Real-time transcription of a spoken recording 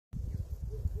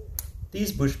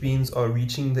These bush beans are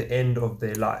reaching the end of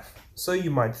their life, so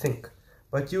you might think,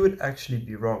 but you would actually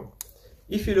be wrong.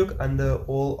 If you look under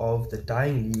all of the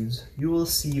dying leaves, you will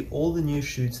see all the new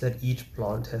shoots that each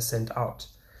plant has sent out.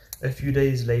 A few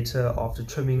days later, after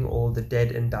trimming all the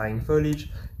dead and dying foliage,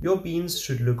 your beans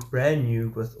should look brand new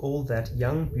with all that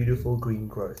young, beautiful green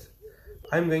growth.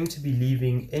 I'm going to be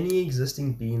leaving any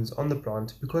existing beans on the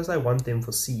plant because I want them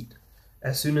for seed.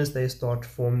 As soon as they start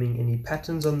forming any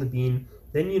patterns on the bean,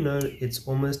 then you know it's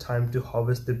almost time to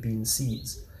harvest the bean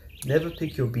seeds. Never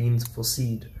pick your beans for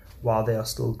seed while they are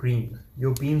still green.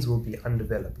 Your beans will be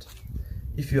undeveloped.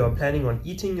 If you are planning on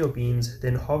eating your beans,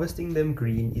 then harvesting them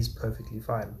green is perfectly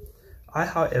fine. I,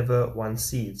 however, want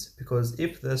seeds because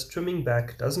if this trimming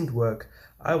back doesn't work,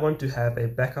 I want to have a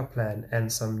backup plan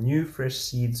and some new fresh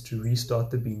seeds to restart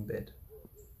the bean bed.